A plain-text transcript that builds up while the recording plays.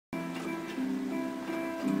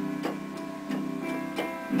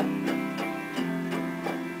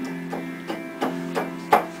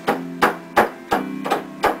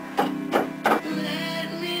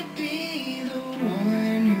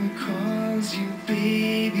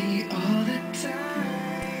baby, all the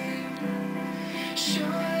time.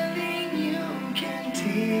 Surely you can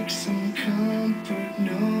take some comfort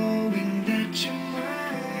knowing that you're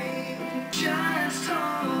mine. Just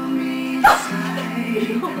hold me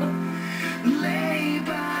tight, lay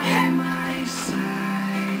by my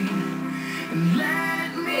side, and let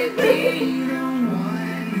me be the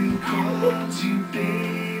one who calls you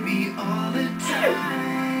baby all the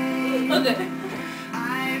time. Okay.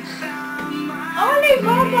 I found my Only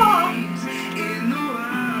Mama. place in the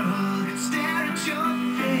world. Stare at your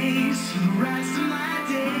face for the rest of my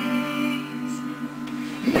days.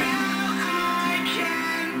 Now I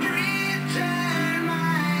can breathe, turn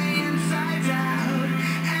my insides out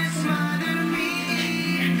and smother me.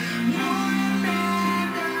 Warm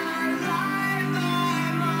and alive,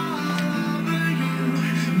 I'm all over you.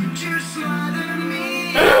 Would you smother me?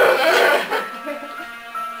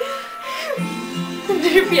 Do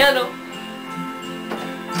your piano.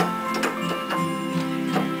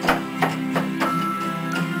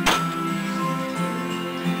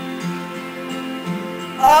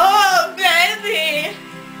 Oh, baby!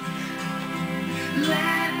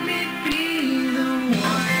 Let me be the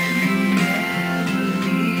one who never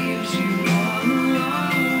leaves you all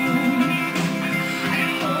alone. I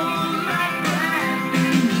hold my breath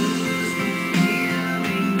and lose the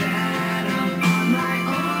feeling that I'm on my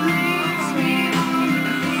own.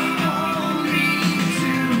 Hold me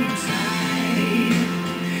too tight.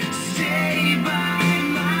 Stay by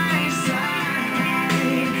my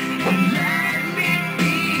side and let me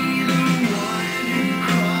be the one who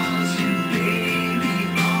calls you baby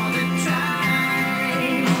all the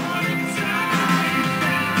time. All the time.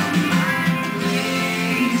 Found my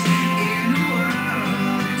place in the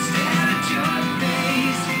world. Stare at your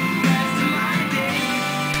face for the rest of my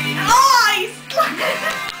days. Nice!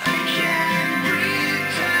 I can't breathe,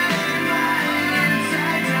 turn my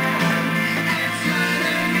insides out and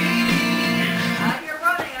smother me. You're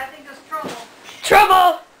running. I think there's trouble. Trouble!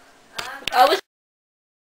 I was.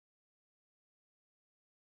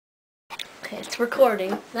 Okay, it's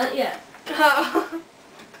recording. Not yet.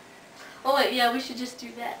 Oh wait, yeah, we should just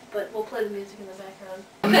do that, but we'll play the music in the background.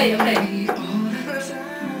 Okay, okay. All the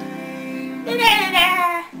time.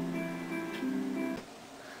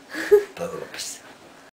 Boobs.